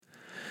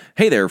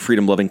Hey there,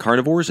 freedom-loving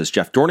carnivores. It's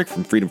Jeff Dornick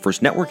from Freedom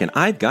First Network, and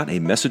I've got a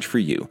message for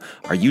you.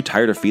 Are you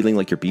tired of feeling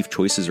like your beef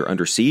choices are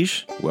under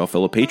siege? Well,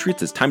 fellow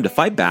patriots, it's time to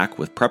fight back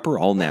with Prepper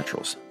All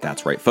Naturals.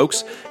 That's right,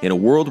 folks. In a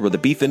world where the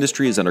beef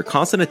industry is under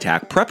constant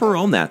attack, Prepper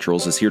All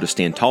Naturals is here to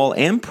stand tall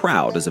and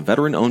proud as a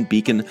veteran-owned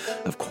beacon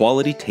of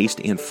quality, taste,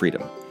 and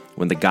freedom.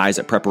 When the guys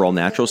at Prepper All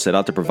Naturals set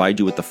out to provide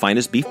you with the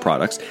finest beef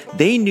products,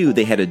 they knew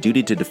they had a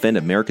duty to defend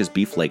America's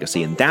beef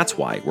legacy, and that's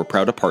why we're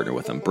proud to partner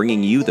with them,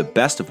 bringing you the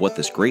best of what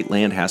this great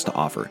land has to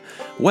offer.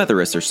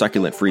 Whether it's their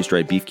succulent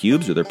freeze-dried beef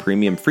cubes or their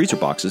premium freezer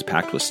boxes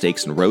packed with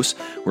steaks and roasts,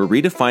 we're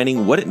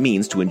redefining what it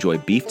means to enjoy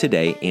beef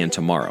today and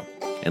tomorrow.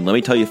 And let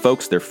me tell you,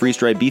 folks, their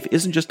freeze-dried beef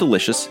isn't just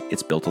delicious,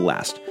 it's built to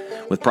last.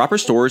 With proper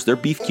stores, their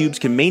beef cubes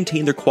can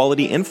maintain their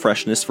quality and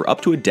freshness for up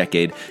to a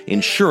decade,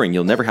 ensuring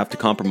you'll never have to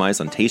compromise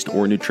on taste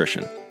or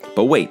nutrition.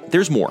 But wait,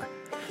 there's more.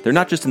 They're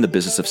not just in the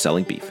business of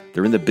selling beef.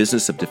 They're in the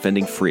business of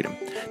defending freedom.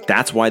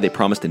 That's why they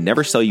promise to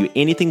never sell you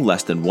anything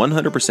less than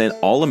 100%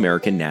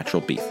 all-American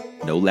natural beef.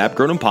 No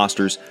lab-grown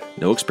imposters,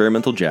 no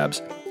experimental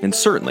jabs, and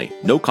certainly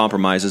no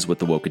compromises with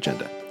the woke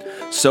agenda.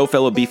 So,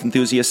 fellow beef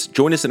enthusiasts,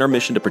 join us in our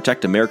mission to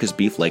protect America's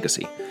beef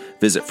legacy.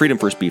 Visit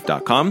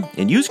freedomfirstbeef.com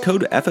and use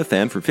code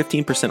FFN for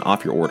 15%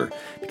 off your order.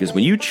 Because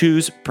when you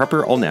choose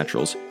Prepper All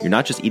Naturals, you're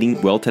not just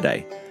eating well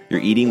today,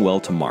 you're eating well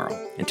tomorrow.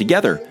 And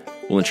together,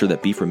 we'll ensure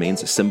that beef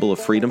remains a symbol of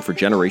freedom for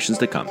generations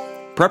to come.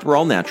 Prepper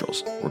All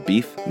Naturals, where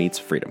beef meets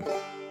freedom.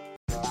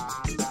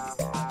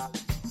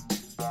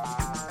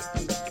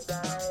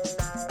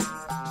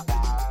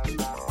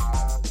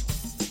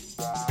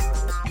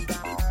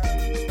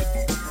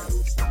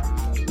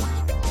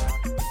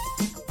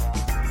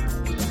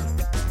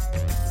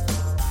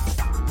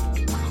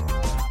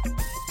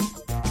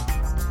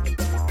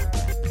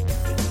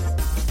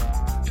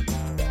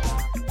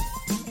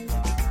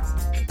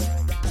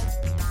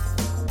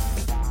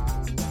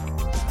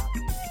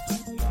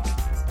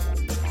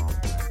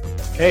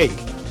 Hey,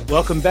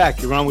 welcome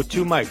back. You're on with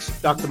two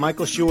mics, Dr.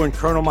 Michael Schuer and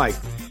Colonel Mike.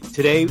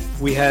 Today,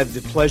 we have the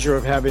pleasure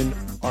of having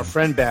our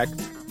friend back,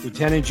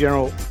 Lieutenant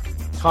General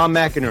Tom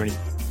McInerney.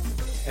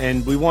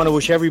 And we want to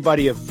wish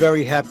everybody a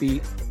very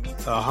happy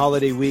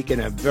holiday week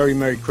and a very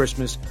Merry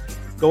Christmas.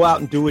 Go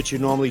out and do what you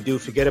normally do.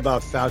 Forget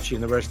about Fauci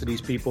and the rest of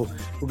these people.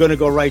 We're going to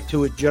go right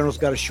to it. General's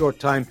got a short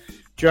time.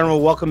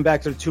 General, welcome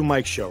back to the Two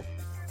Mike Show.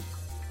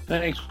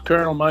 Thanks,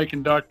 Colonel Mike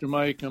and Dr.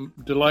 Mike. I'm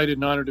delighted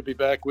and honored to be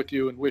back with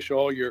you and wish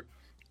all your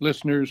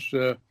listeners,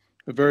 a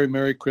very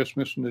Merry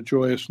Christmas and a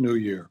joyous New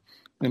Year.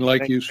 And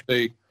like you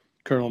say,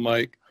 Colonel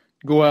Mike,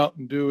 go out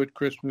and do at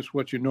Christmas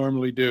what you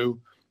normally do.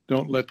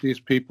 Don't let these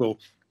people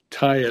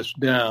tie us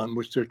down,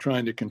 which they're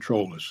trying to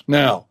control us.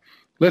 Now,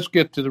 let's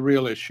get to the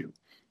real issue.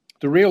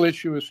 The real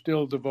issue is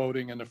still the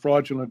voting and the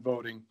fraudulent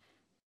voting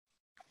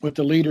with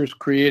the leaders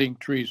creating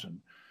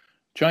treason.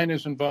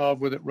 China's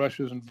involved with it,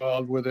 Russia's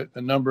involved with it,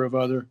 a number of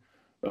other,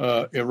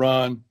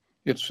 Iran,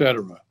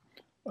 etc.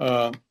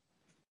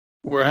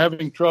 We're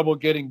having trouble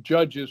getting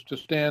judges to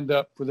stand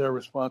up for their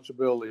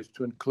responsibilities,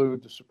 to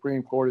include the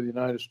Supreme Court of the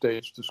United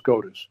States, the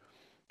SCOTUS.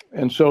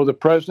 And so the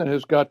president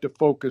has got to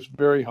focus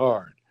very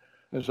hard.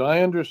 As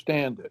I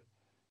understand it,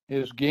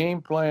 his game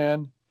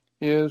plan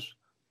is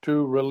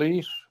to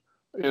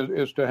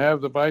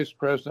have the vice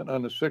president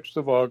on the 6th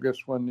of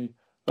August, when the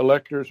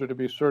electors are to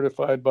be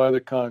certified by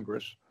the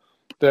Congress,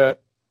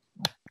 that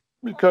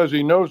because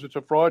he knows it's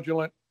a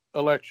fraudulent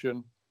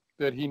election,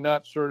 that he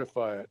not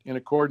certify it in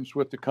accordance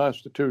with the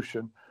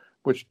Constitution,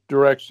 which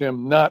directs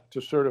him not to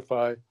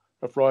certify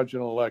a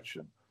fraudulent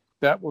election.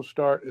 That will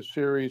start a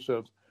series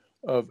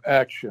of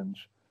actions.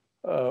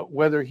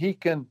 Whether he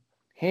can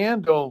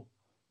handle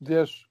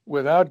this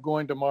without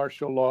going to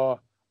martial law,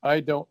 I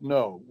don't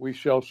know. We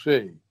shall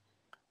see.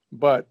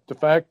 But the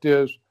fact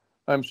is,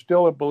 I'm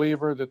still a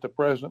believer that the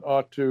president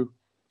ought to,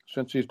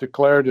 since he's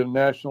declared a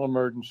national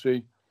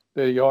emergency,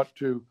 that he ought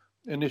to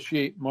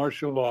initiate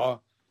martial law.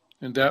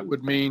 And that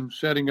would mean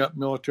setting up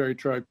military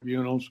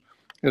tribunals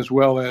as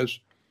well as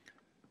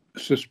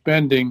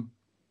suspending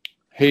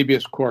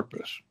habeas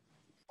corpus,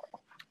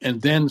 and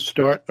then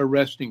start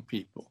arresting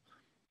people.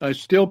 I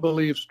still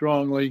believe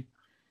strongly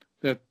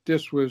that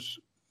this was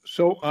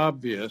so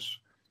obvious,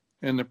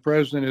 and the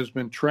president has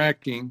been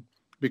tracking,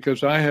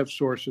 because I have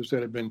sources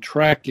that have been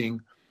tracking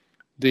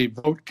the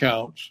vote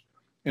counts.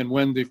 And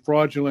when the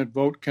fraudulent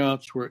vote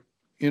counts were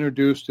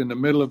introduced in the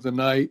middle of the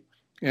night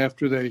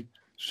after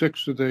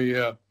 6 of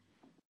the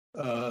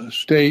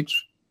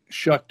states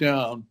shut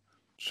down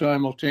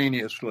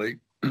simultaneously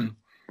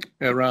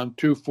around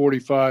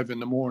 2:45 in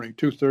the morning,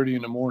 2:30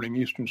 in the morning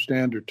Eastern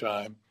Standard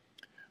Time.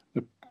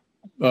 The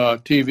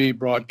TV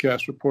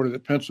broadcast reported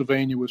that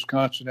Pennsylvania,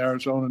 Wisconsin,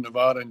 Arizona,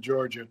 Nevada, and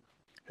Georgia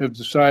have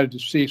decided to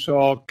cease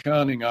all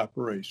counting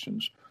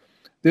operations.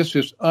 This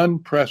is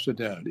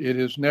unprecedented. It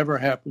has never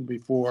happened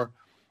before.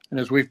 And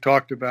as we've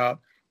talked about,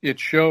 it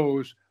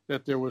shows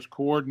that there was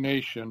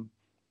coordination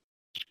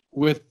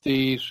with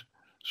these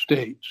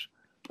states.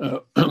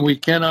 We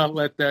cannot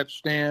let that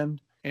stand.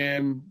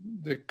 And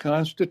the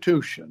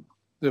Constitution,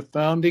 the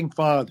founding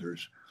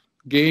fathers,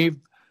 gave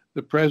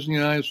the President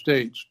of the United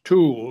States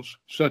tools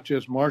such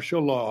as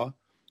martial law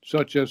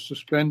such as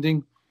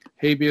suspending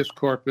habeas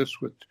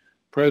corpus, which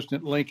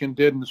President Lincoln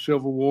did in the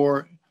Civil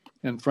War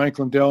and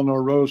Franklin Delano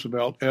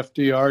Roosevelt,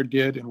 FDR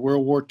did in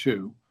World War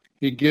II.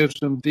 He gives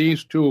them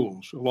these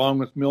tools, along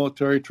with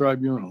military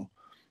tribunal,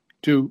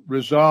 to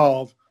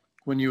resolve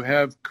when you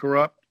have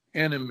corrupt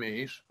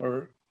enemies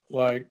or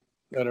like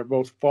that are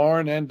both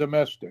foreign and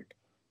domestic.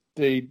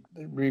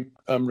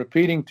 I'm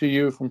repeating to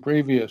you from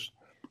previous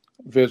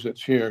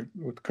visits here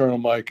with Colonel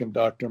Mike and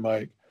Dr.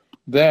 Mike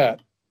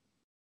that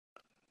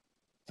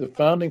the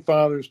Founding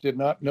Fathers did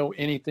not know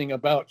anything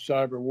about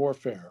cyber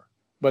warfare,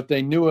 but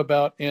they knew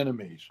about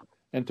enemies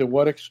and to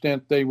what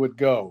extent they would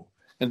go.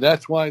 And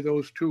that's why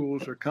those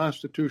tools are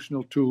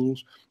constitutional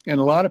tools. And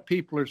a lot of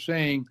people are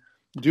saying,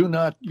 do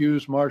not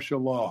use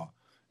martial law.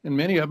 And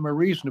many of them are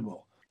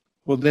reasonable.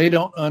 Well, they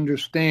don't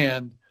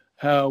understand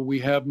how we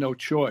have no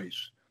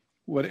choice.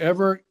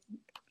 Whatever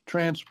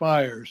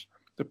transpires,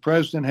 the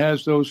president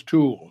has those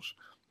tools.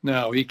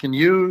 Now, he can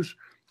use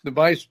the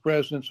vice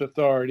president's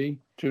authority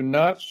to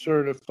not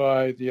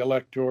certify the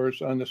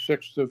electors on the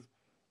 6th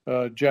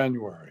of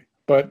January.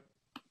 But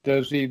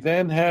does he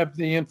then have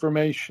the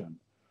information?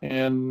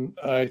 And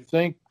I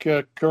think,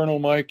 Colonel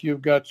Mike,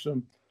 you've got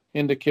some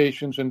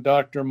indications, and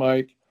Dr.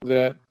 Mike,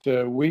 that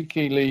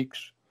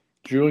WikiLeaks,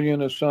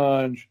 Julian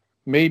Assange,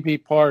 may be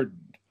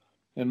pardoned.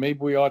 And maybe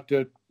we ought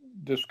to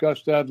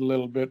discuss that a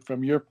little bit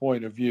from your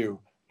point of view,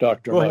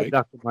 Dr. Mike. Ahead,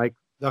 Dr. Mike.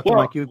 Dr.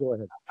 Mike, you go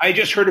ahead. I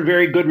just heard a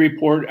very good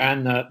report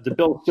on the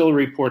Bill Still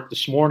report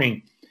this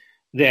morning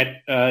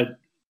that Mr.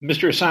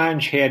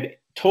 Assange had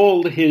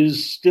told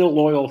his still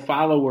loyal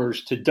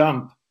followers to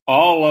dump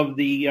all of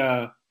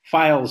the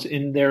files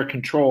in their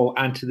control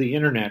onto the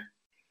internet.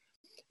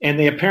 And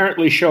they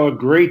apparently show a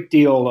great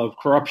deal of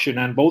corruption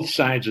on both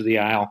sides of the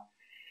aisle.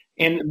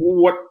 And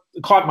what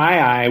caught my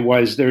eye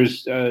was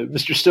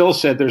Mr. Still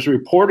said there's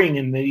reporting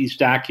in these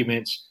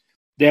documents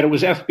that it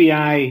was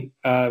FBI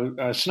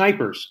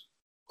snipers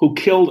who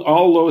killed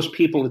all those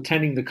people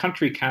attending the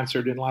country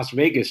concert in Las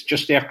Vegas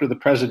just after the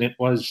president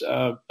was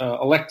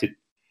elected.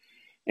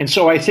 And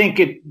so I think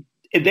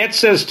that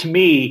says to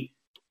me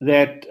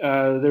that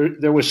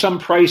there was some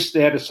price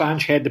that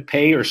Assange had to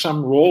pay, or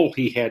some role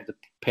he had to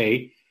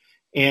pay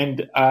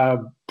and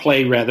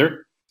play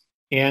rather,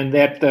 and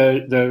that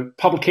the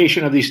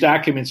publication of these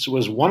documents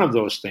was one of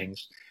those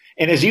things.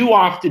 And as you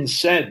often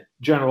said,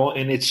 General,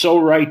 and it's so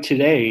right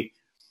today,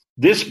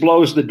 this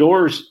blows the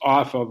doors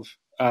off of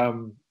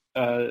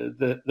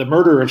the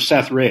murder of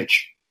Seth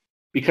Rich,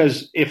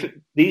 because if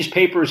these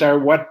papers are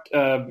what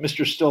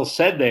Mr. Still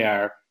said they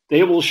are,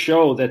 they will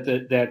show that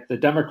the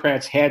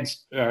Democrats had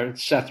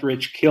Seth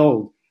Rich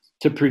killed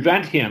to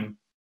prevent him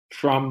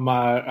from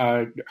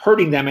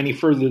hurting them any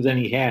further than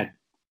he had.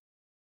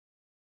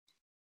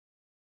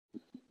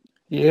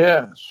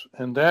 Yes,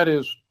 and that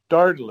is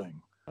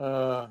startling.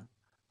 Not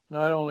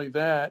only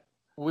that,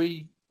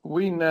 we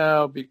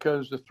now,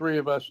 because the three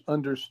of us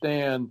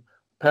understand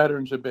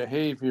patterns of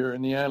behavior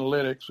and the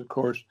analytics, of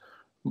course,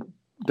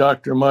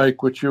 Dr.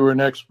 Mike, which you were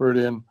an expert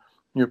in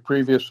your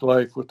previous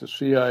life with the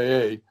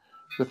CIA,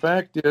 the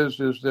fact is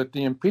that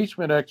the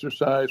impeachment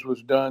exercise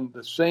was done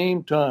the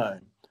same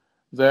time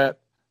that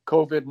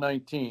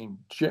COVID-19,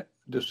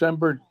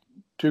 December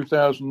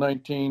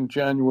 2019,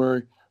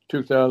 January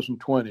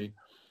 2020,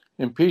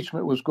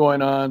 impeachment was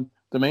going on.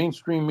 The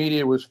mainstream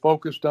media was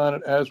focused on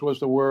it, as was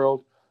the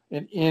world,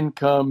 and in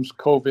comes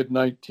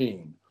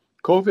COVID-19.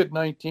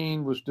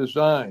 COVID-19 was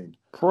designed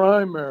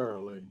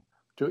primarily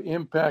to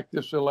impact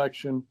this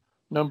election.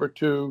 Number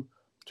two,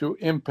 to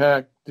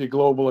impact the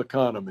global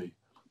economy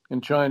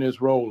and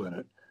China's role in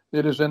it.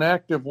 It is an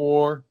active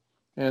war,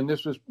 and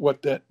this is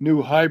what that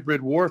new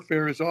hybrid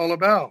warfare is all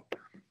about.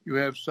 You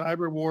have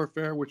cyber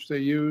warfare, which they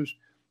used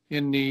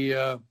in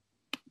the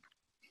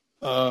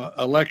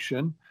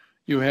election.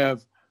 You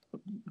have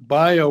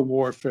biological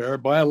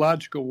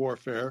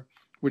warfare,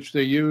 which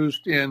they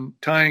used in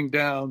tying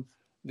down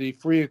the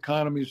free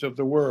economies of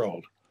the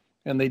world,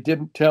 and they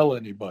didn't tell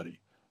anybody.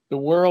 The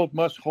world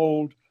must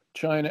hold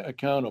China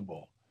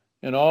accountable,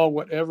 and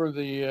whatever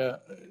the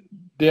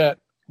debt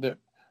that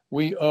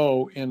we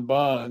owe in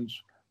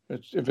bonds,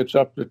 if it's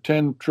up to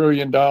 $10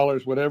 trillion,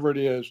 whatever it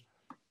is,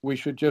 we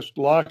should just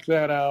lock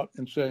that out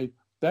and say,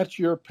 that's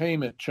your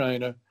payment,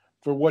 China,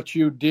 for what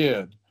you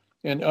did.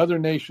 And other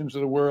nations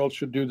of the world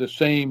should do the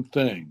same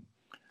thing.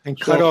 And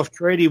cut off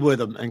trading with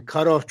them, and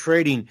cut off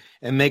trading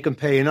and make them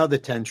pay another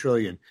 $10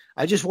 trillion.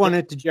 I just want to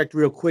interject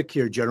real quick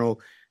here,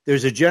 General.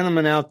 There's a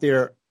gentleman out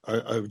there,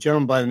 a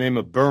gentleman by the name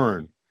of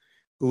Byrne,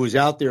 who was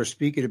out there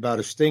speaking about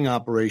a sting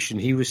operation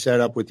he was set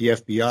up with the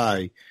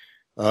FBI.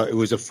 It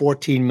was a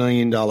 $14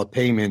 million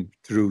payment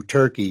through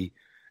Turkey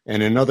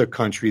and another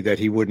country that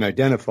he wouldn't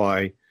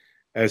identify.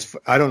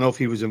 I don't know if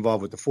he was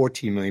involved with the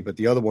 14 million, but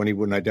the other one, he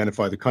wouldn't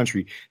identify the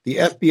country. The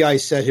FBI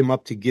set him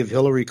up to give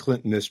Hillary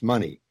Clinton this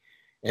money,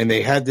 and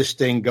they had this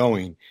thing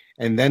going.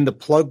 And then the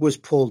plug was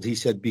pulled, he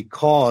said,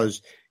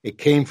 because it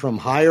came from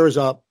higher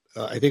up,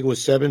 I think it was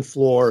 7th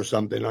floor or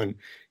something on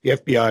the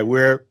FBI,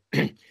 where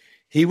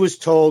he was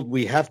told,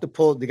 we have to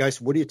pull it. The guy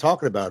said, what are you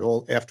talking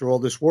about? After all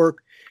this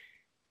work?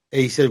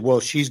 And he said, well,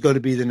 she's going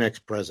to be the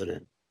next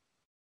president.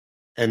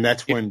 And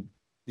that's when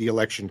the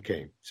election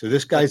came. So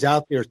this guy's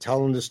out there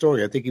telling the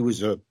story. I think he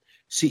was a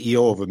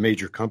CEO of a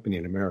major company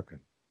in America.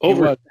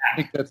 I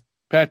think that's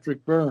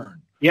Patrick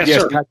Byrne. Yes,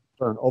 sir. Patrick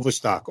Byrne.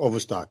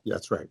 Overstock.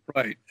 That's right.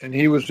 Right. And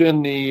he was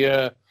in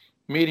the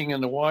meeting in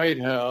the White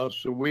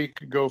House a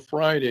week ago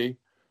Friday,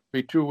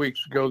 be 2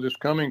 weeks ago this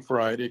coming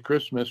Friday,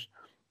 Christmas,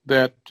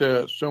 that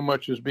so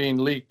much is being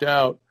leaked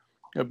out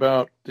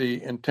about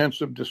the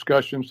intensive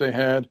discussions they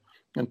had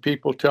and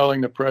people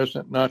telling the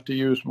president not to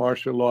use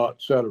martial law,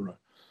 etc.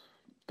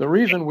 The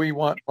reason we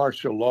want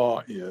martial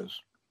law is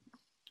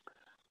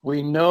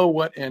we know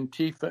what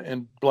Antifa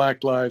and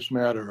Black Lives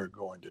Matter are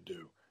going to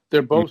do.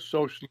 They're both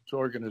socialist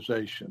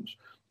organizations.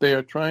 They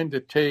are trying to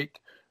take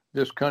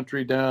this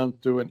country down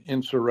through an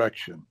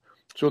insurrection.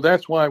 So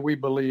that's why we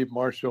believe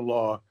martial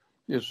law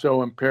is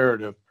so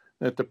imperative,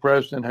 that the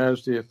president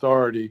has the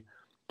authority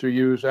to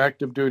use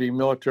active duty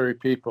military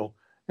people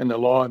in the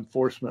law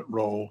enforcement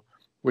role,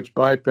 which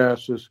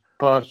bypasses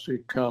posse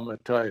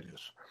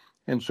comitatus.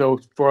 And so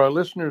for our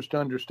listeners to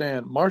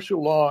understand,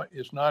 martial law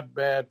is not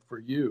bad for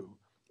you.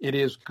 It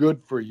is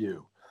good for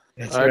you.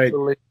 That's I right.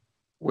 believe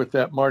with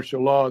that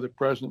martial law, the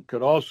president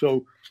could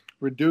also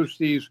reduce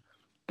these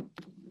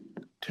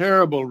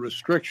terrible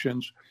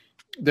restrictions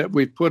that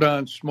we put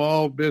on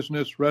small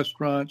business,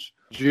 restaurants,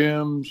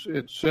 gyms,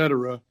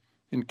 etc.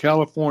 in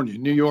California,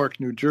 New York,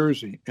 New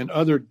Jersey, and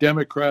other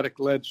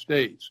Democratic-led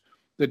states.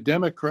 The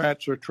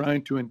Democrats are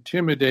trying to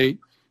intimidate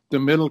the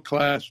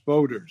middle-class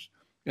voters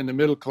and the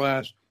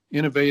middle-class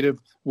innovative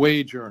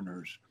wage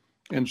earners.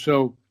 And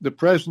so the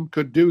president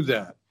could do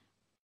that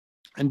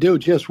and do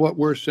just what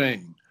we're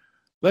saying.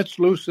 Let's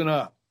loosen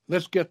up.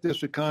 Let's get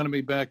this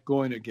economy back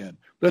going again.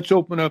 Let's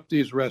open up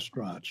these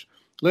restaurants.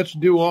 Let's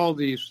do all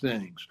these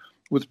things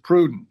with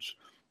prudence.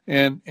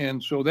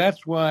 And so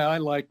that's why I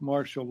like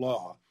martial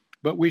law.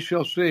 But we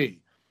shall see.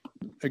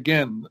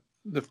 Again,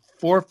 the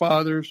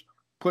forefathers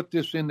put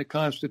this in the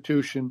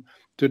Constitution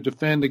to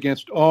defend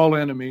against all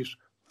enemies,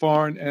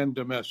 foreign and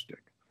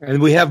domestic. And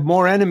we have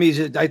more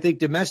enemies, I think,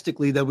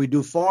 domestically than we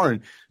do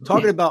foreign.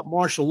 Talking about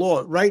martial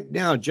law, right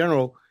now,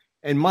 General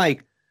and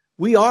Mike,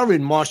 we are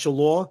in martial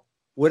law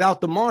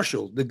without the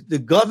marshal. The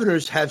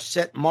governors have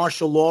set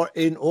martial law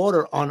in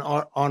order on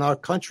our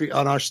country,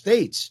 on our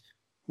states.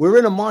 We're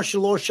in a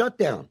martial law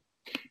shutdown.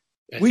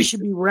 We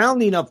should be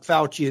rounding up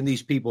Fauci and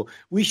these people.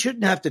 We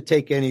shouldn't have to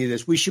take any of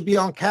this. We should be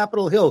on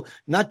Capitol Hill,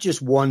 not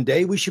just one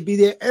day. We should be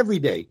there every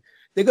day.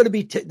 They're going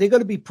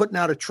to be putting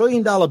out $1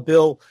 trillion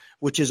bill,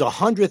 which is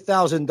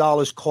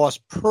 $100,000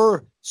 cost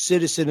per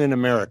citizen in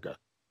America.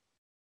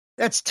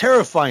 That's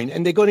terrifying.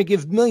 And they're going to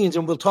give millions,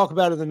 and we'll talk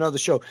about it in another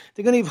show.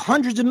 They're going to give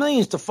hundreds of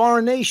millions to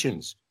foreign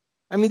nations.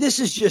 I mean, this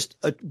is just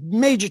a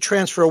major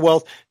transfer of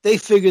wealth. They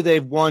figure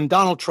they've won.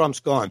 Donald Trump's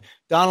gone.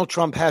 Donald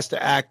Trump has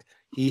to act.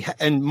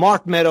 And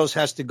Mark Meadows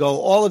has to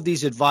go. All of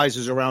these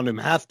advisors around him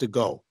have to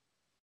go.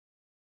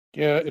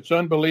 Yeah, it's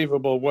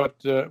unbelievable what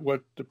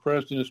the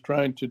president is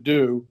trying to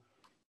do.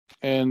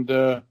 And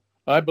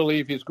I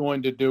believe he's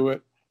going to do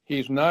it.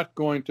 He's not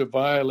going to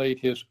violate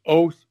his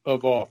oath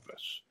of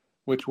office,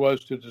 which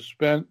was to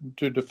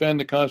defend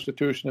the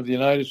Constitution of the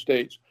United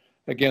States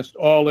against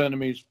all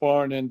enemies,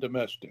 foreign and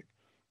domestic.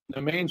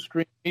 The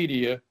mainstream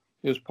media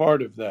is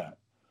part of that.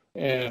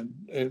 And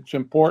it's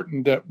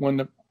important that when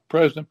the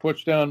president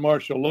puts down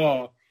martial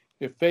law,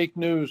 if fake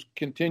news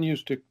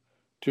continues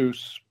to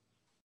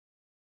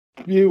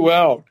spew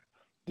out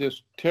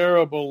these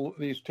terrible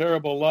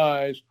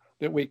lies,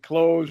 that we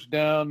close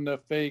down the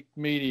fake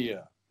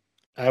media.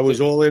 I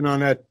was all in on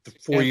that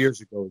 4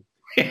 years ago.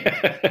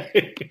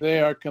 They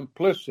are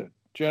complicit.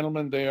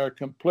 Gentlemen, they are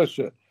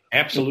complicit.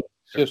 Absolutely.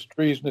 This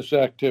treasonous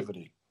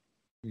activity.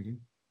 Mm-hmm.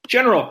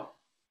 General,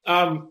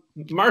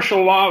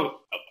 martial law,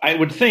 I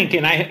would think,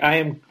 and I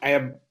am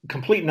a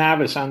complete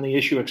novice on the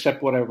issue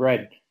except what I've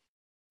read.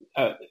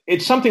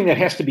 It's something that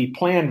has to be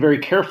planned very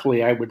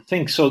carefully, I would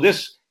think. So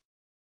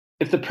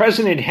if the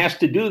president has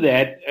to do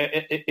that,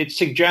 it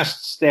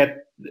suggests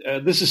that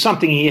this is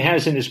something he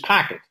has in his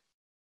pocket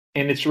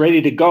and it's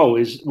ready to go.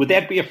 Would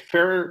that be a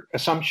fair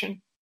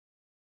assumption?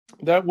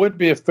 That would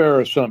be a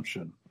fair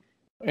assumption.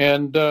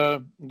 And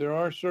there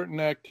are certain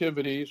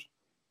activities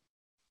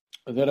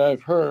that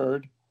I've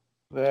heard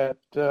that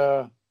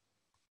the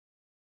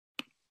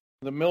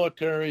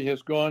military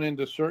has gone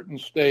into certain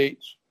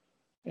states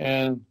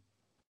and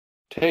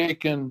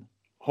taken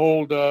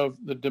hold of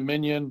the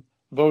Dominion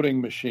voting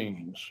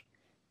machines.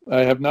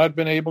 I have not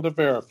been able to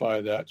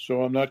verify that,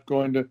 so I'm not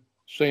going to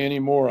say any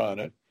more on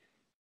it.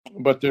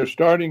 But they're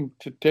starting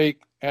to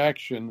take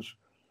actions,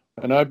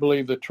 and I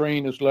believe the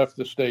train has left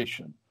the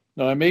station.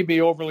 Now, I may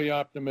be overly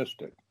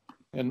optimistic,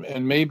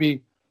 and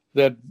maybe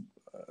that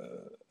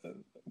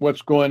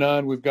what's going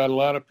on, we've got a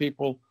lot of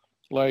people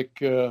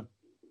like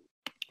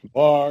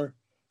Barr,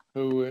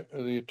 who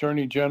the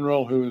Attorney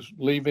General, who's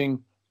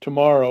leaving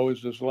tomorrow,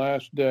 is his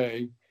last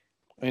day,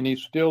 and he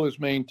still is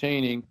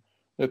maintaining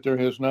that there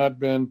has not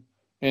been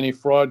any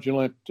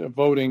fraudulent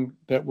voting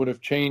that would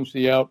have changed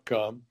the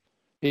outcome.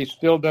 He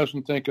still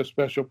doesn't think a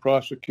special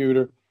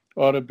prosecutor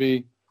ought to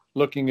be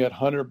looking at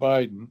Hunter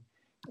Biden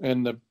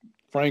and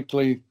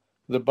frankly,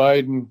 the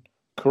Biden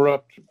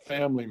corrupt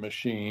family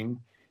machine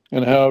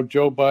and how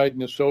Joe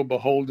Biden is so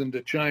beholden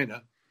to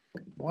China.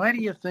 Why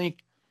do you think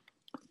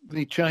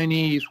the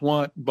Chinese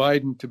want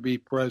Biden to be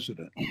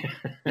president?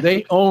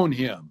 They own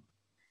him.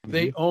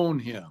 They own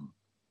him.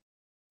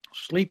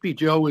 Sleepy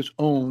Joe is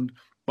owned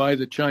by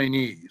the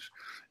Chinese.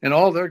 And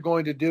all they're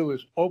going to do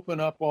is open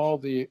up all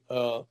the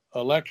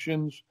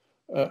elections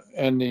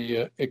and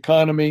the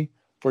economy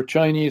for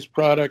Chinese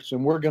products,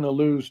 and we're going to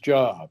lose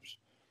jobs.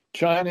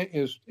 China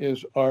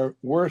is our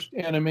worst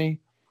enemy.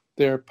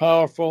 They're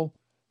powerful.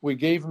 We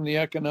gave them the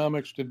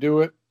economics to do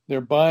it. They're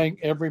buying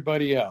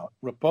everybody out,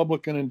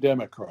 Republican and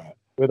Democrat.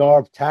 With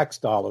our tax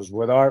dollars,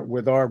 with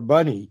our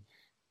money,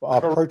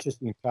 our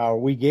purchasing power,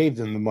 we gave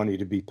them the money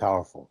to be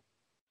powerful.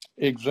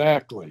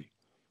 Exactly.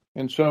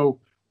 And so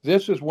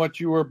this is what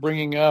you are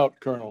bringing out,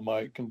 Colonel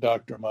Mike and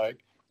Dr.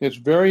 Mike. It's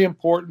very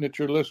important that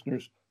your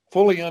listeners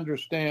fully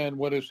understand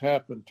what has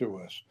happened to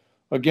us.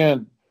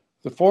 Again,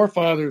 the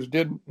forefathers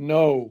didn't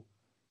know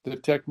the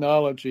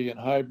technology and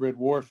hybrid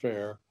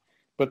warfare,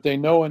 but they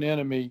know an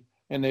enemy,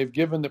 and they've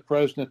given the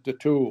president the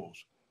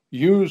tools.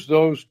 Use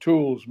those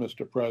tools,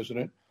 Mr.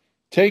 President.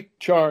 Take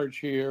charge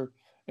here,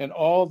 and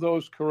all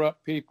those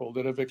corrupt people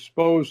that have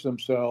exposed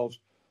themselves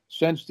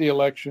since the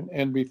election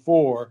and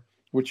before,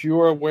 which you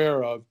are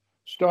aware of,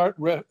 start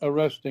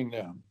arresting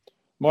them.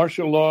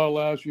 Martial law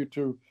allows you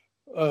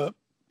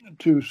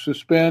to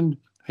suspend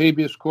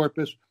habeas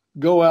corpus.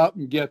 Go out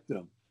and get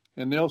them,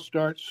 and they'll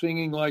start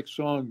singing like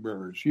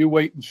songbirds. You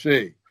wait and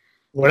see.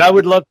 What I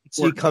would love to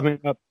see coming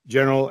up,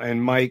 General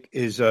and Mike,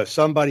 is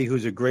somebody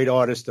who's a great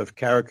artist of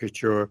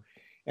caricature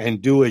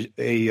and do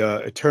a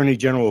Attorney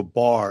General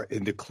Barr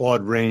in the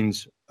Claude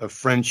Rains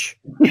French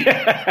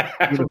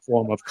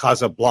uniform of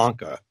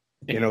Casablanca.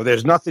 You know,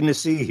 there's nothing to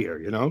see here,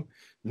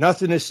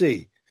 nothing to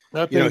see.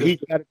 He's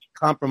got to be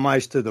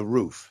compromised to the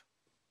roof.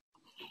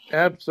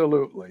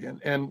 Absolutely.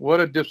 And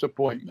what a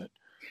disappointment.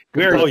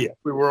 We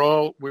were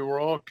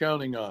all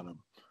counting on him.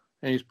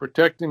 And he's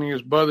protecting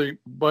his buddy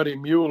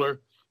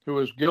Mueller, who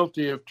was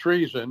guilty of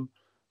treason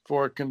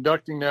for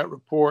conducting that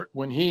report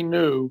when he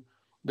knew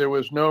there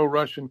was no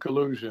Russian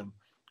collusion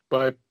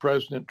by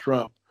President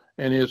Trump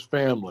and his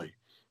family.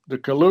 The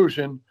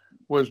collusion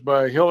was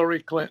by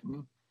Hillary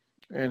Clinton,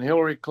 and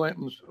Hillary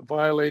Clinton's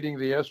violating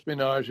the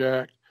Espionage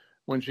Act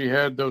when she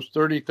had those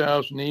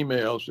 30,000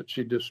 emails that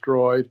she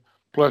destroyed,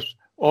 plus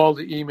all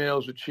the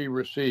emails that she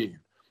received.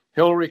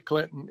 Hillary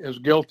Clinton is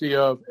guilty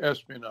of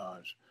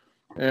espionage.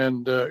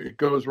 And it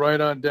goes right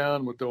on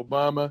down with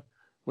Obama,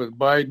 with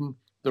Biden,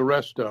 the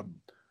rest of them.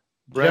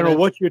 General,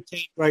 what's your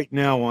take right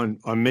now on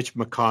Mitch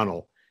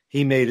McConnell?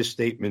 He made a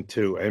statement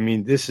too. I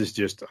mean, this is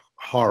just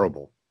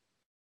horrible.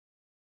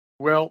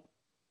 Well,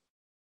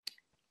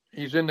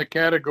 he's in the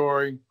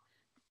category,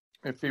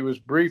 if he was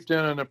briefed in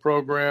on a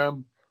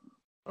program,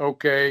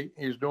 okay,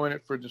 he's doing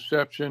it for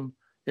deception.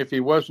 If he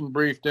wasn't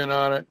briefed in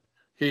on it,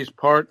 he's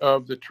part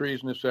of the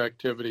treasonous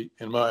activity,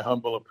 in my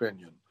humble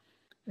opinion.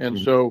 And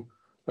so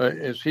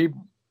as he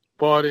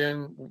bought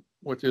in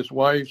with his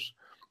wife's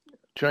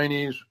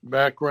Chinese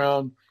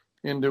background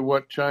into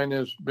what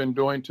China's been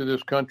doing to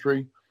this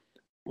country,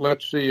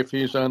 let's see if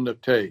he's on the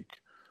take.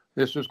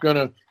 This is going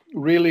to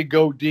really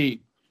go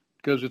deep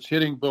because it's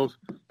hitting both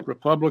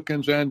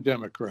Republicans and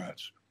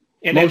Democrats.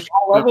 And at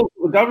all levels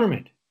of the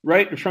government,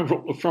 right?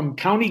 From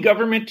county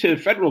government to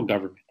federal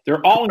government.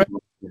 They're all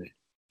involved in it.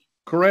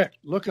 Correct.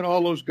 Look at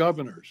all those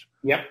governors.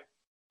 Yep.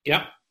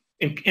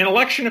 And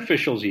election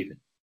officials even.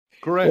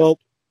 Correct. Well,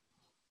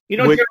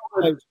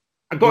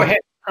 go ahead,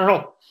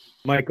 Colonel.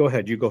 Mike, go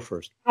ahead. You go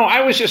first. No,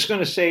 I was just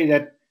going to say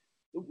that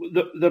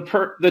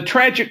the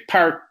tragic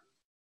part,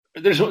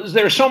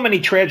 there are so many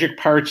tragic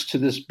parts to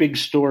this big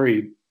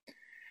story,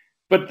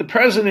 but the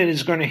president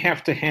is going to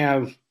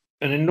have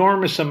an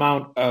enormous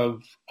amount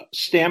of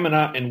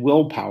stamina and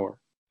willpower,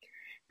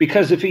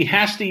 because if he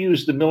has to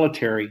use the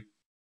military,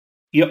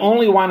 you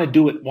only want to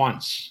do it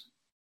once.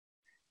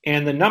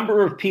 And the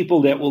number of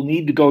people that will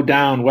need to go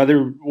down,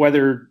 whether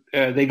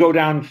they go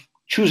down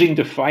choosing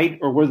to fight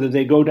or whether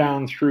they go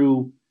down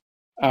through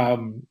a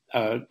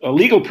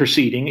legal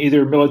proceeding,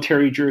 either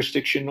military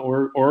jurisdiction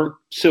or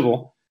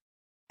civil,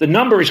 the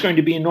number is going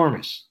to be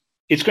enormous.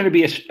 It's going to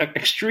be an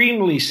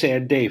extremely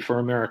sad day for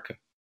America.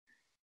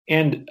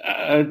 And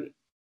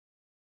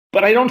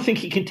but I don't think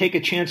he can take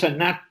a chance on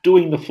not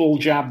doing the full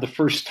job the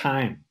first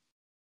time.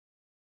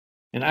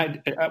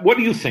 And what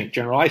do you think,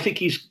 General? I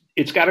think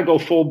it's got to go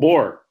full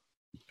bore.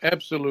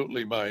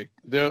 Absolutely, Mike.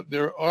 There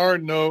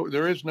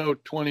is no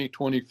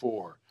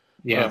 2024.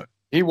 Yeah.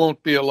 He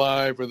won't be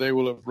alive, or they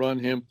will have run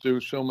him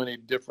through so many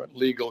different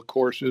legal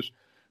courses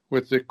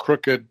with the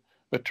crooked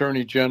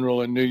attorney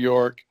general in New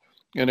York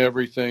and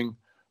everything.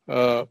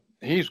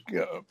 He's,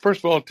 first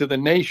of all, to the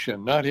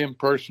nation, not him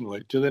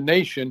personally, to the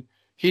nation,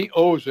 he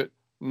owes it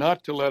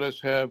not to let us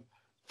have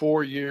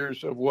 4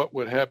 years of what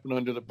would happen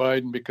under the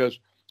Biden, because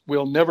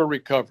we'll never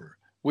recover.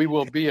 We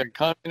will be a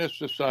communist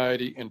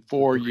society in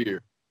 4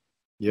 years.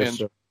 Yes,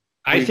 sir.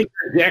 I think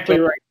you're exactly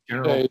right,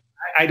 General.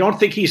 I don't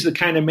think he's the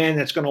kind of man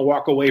that's going to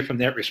walk away from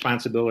that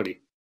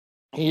responsibility.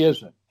 He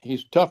isn't.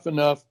 He's tough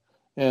enough,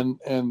 and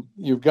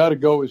you've got to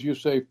go, as you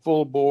say,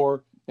 full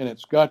bore, and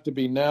it's got to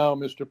be now,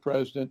 Mr.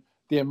 President.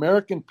 The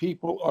American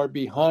people are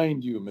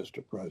behind you,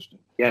 Mr.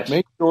 President. Yes.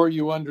 Make sure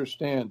you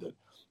understand it.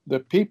 The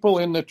people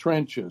in the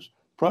trenches,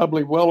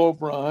 probably well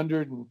over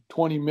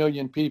 120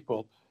 million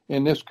people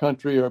in this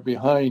country, are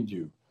behind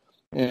you.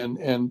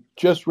 And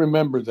just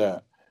remember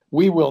that.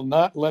 We will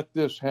not let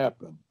this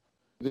happen.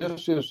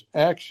 This is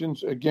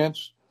actions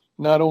against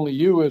not only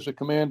you as a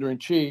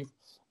commander-in-chief,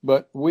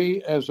 but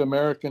we as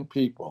American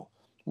people.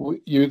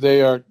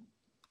 They are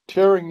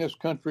tearing this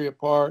country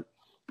apart,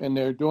 and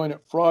they're doing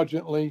it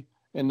fraudulently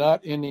and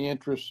not in the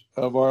interest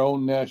of our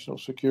own national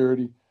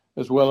security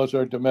as well as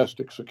our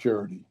domestic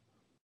security.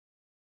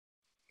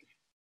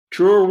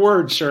 Truer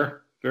words,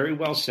 sir. Very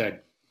well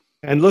said.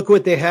 And look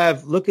what they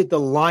have. Look at the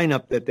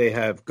lineup that they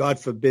have. God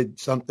forbid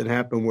something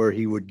happened where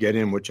he would get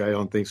in, which I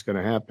don't think is going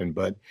to happen.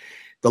 But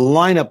the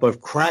lineup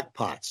of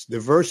crackpots,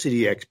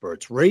 diversity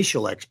experts,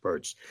 racial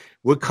experts,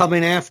 we're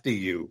coming after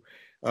you.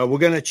 We're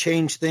going to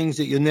change things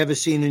that you've never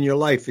seen in your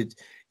life.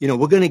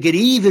 We're going to get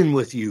even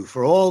with you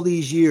for all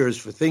these years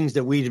for things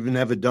that we've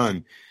never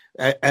done,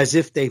 as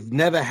if they've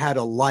never had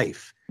a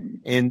life.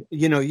 And,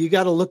 you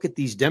got to look at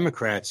these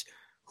Democrats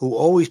who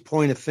always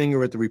point a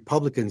finger at the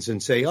Republicans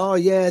and say, oh,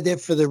 yeah, they're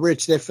for the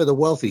rich, they're for the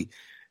wealthy.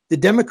 The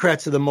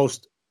Democrats are the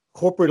most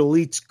corporate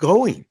elites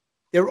going.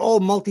 They're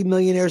all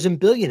multimillionaires and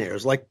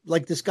billionaires. Like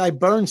this guy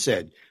Burns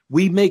said,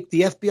 the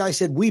FBI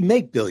said, we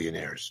make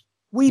billionaires.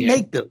 We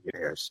make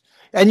billionaires.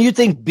 And you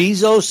think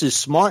Bezos is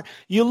smart?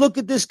 You look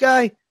at this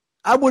guy,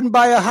 I wouldn't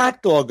buy a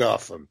hot dog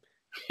off him.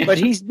 But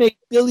he's made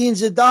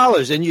billions of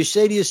dollars. And you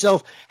say to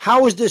yourself,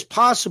 how is this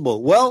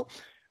possible? Well,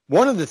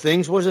 one of the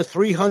things was a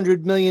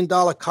 $300 million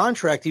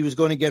contract he was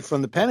going to get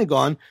from the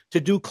Pentagon to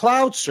do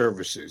cloud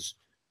services.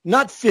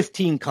 Not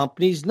 15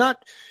 companies,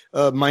 not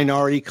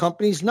minority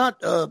companies,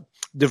 not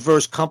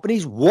diverse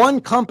companies. One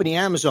company,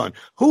 Amazon.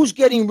 Who's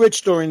getting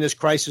rich during this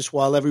crisis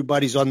while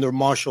everybody's under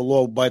martial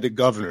law by the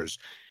governors?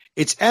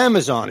 It's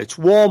Amazon. It's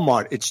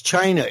Walmart. It's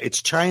China.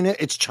 It's China.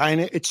 It's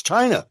China. It's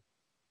China.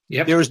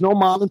 Yep. There is no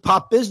mom and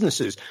pop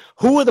businesses.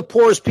 Who are the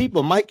poorest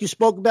people? Mike, you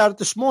spoke about it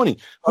this morning.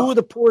 Who are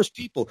the poorest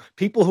people?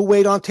 People who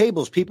wait on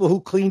tables, people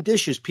who clean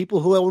dishes,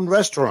 people who own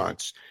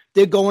restaurants.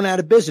 They're going out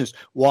of business.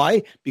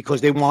 Why? Because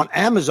they want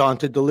Amazon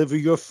to deliver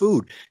your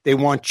food. They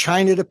want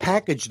China to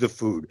package the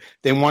food.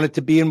 They want it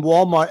to be in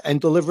Walmart and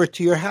deliver it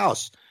to your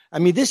house. I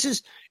mean,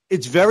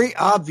 it's very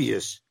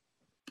obvious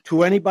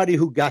to anybody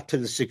who got to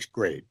the 6th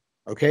grade,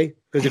 okay?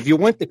 Because if you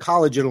went to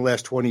college in the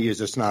last 20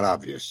 years, it's not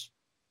obvious.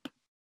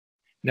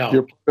 No.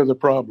 You're part of the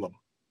problem.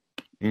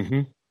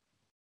 Mm-hmm.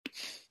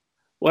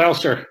 Well,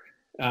 sir.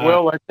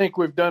 Well, I think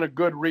we've done a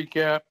good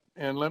recap.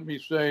 And let me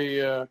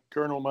say,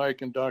 Colonel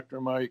Mike and Dr.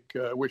 Mike,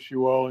 I wish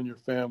you all and your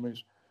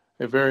families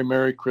a very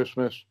Merry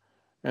Christmas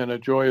and a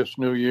joyous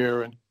New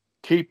Year. And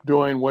keep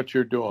doing what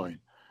you're doing.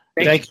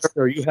 Thank you,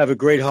 sir. You have a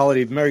great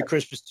holiday. Merry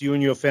Christmas to you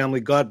and your family.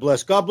 God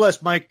bless. God bless,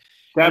 Mike.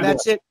 And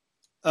that's it.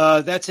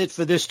 That's it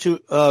for this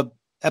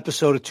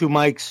episode of Two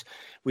Mics.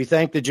 We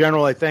thank the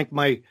General. I thank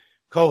my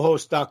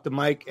co-host, Dr.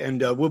 Mike,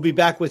 and we'll be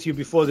back with you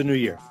before the new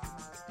year.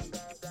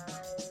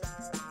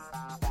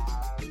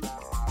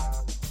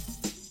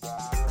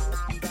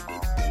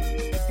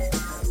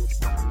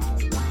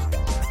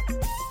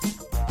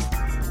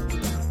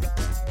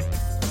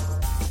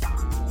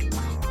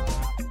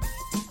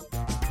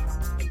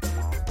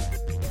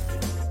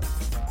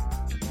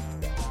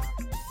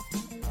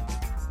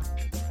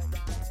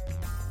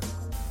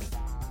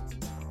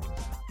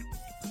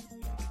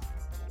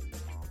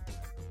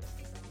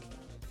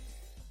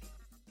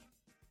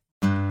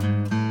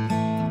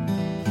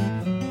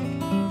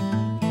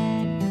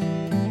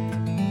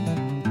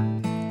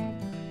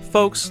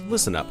 Folks,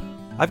 listen up.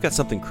 I've got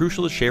something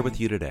crucial to share with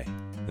you today.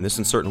 In this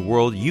uncertain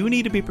world, you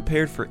need to be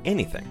prepared for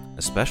anything,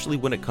 especially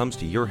when it comes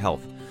to your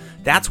health.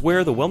 That's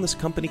where the Wellness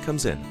Company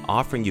comes in,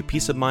 offering you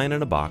peace of mind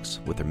in a box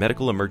with their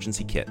medical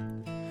emergency kit.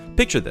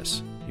 Picture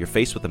this. You're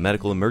faced with a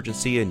medical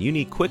emergency and you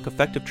need quick,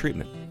 effective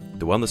treatment.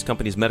 The Wellness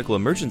Company's medical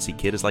emergency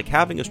kit is like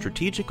having a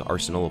strategic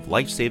arsenal of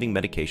life-saving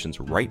medications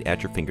right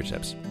at your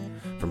fingertips.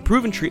 From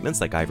proven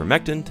treatments like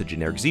ivermectin to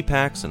generic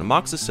Z-Paks and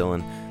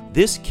amoxicillin,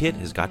 this kit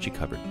has got you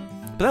covered.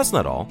 But that's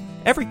not all.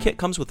 Every kit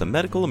comes with a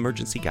medical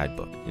emergency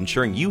guidebook,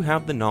 ensuring you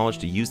have the knowledge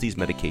to use these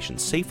medications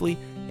safely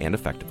and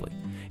effectively.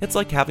 It's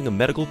like having a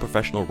medical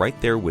professional right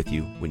there with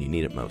you when you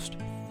need it most.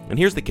 And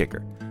here's the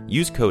kicker.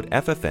 Use code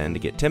FFN to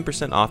get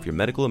 10% off your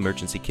medical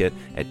emergency kit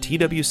at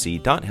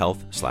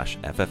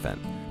twc.health/FFN.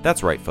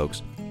 That's right,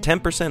 folks.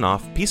 10%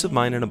 off, peace of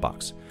mind in a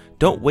box.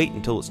 Don't wait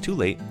until it's too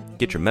late.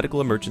 Get your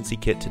medical emergency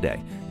kit today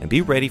and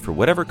be ready for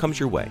whatever comes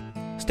your way.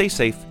 Stay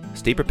safe,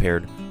 stay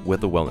prepared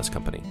with the Wellness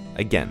Company.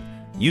 Again,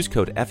 use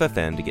code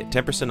FFN to get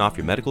 10% off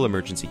your medical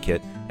emergency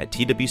kit at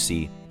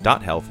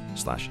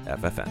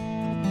twc.health/FFN.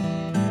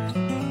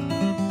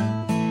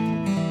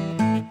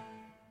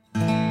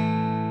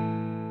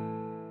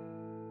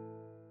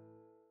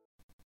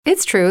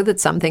 It's true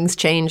that some things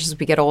change as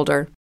we get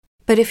older.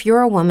 But if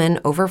you're a woman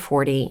over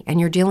 40 and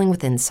you're dealing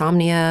with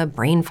insomnia,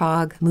 brain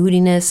fog,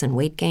 moodiness, and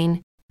weight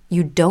gain,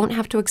 you don't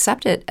have to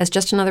accept it as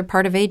just another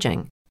part of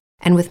aging.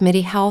 And with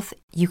MIDI Health,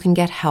 you can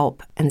get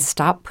help and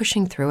stop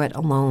pushing through it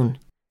alone.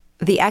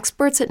 The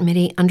experts at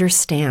MIDI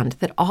understand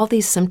that all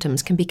these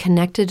symptoms can be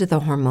connected to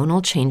the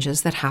hormonal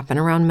changes that happen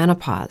around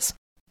menopause,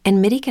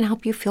 and MIDI can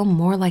help you feel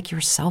more like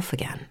yourself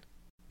again.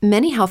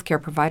 Many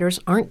healthcare providers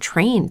aren't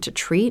trained to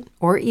treat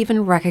or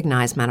even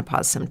recognize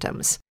menopause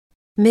symptoms.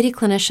 MIDI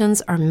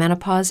clinicians are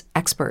menopause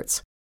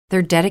experts.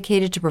 They're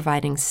dedicated to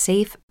providing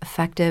safe,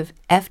 effective,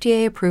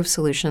 FDA-approved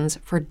solutions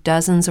for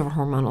dozens of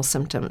hormonal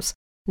symptoms,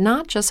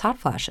 not just hot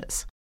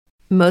flashes.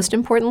 Most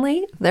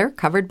importantly, they're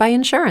covered by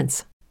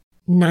insurance.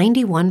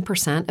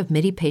 91% of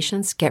MIDI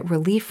patients get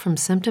relief from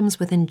symptoms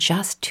within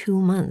just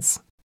 2 months.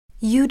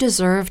 You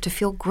deserve to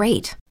feel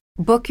great.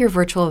 Book your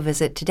virtual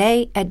visit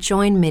today at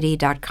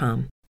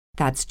joinmidi.com.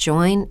 That's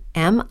joinmidi.com.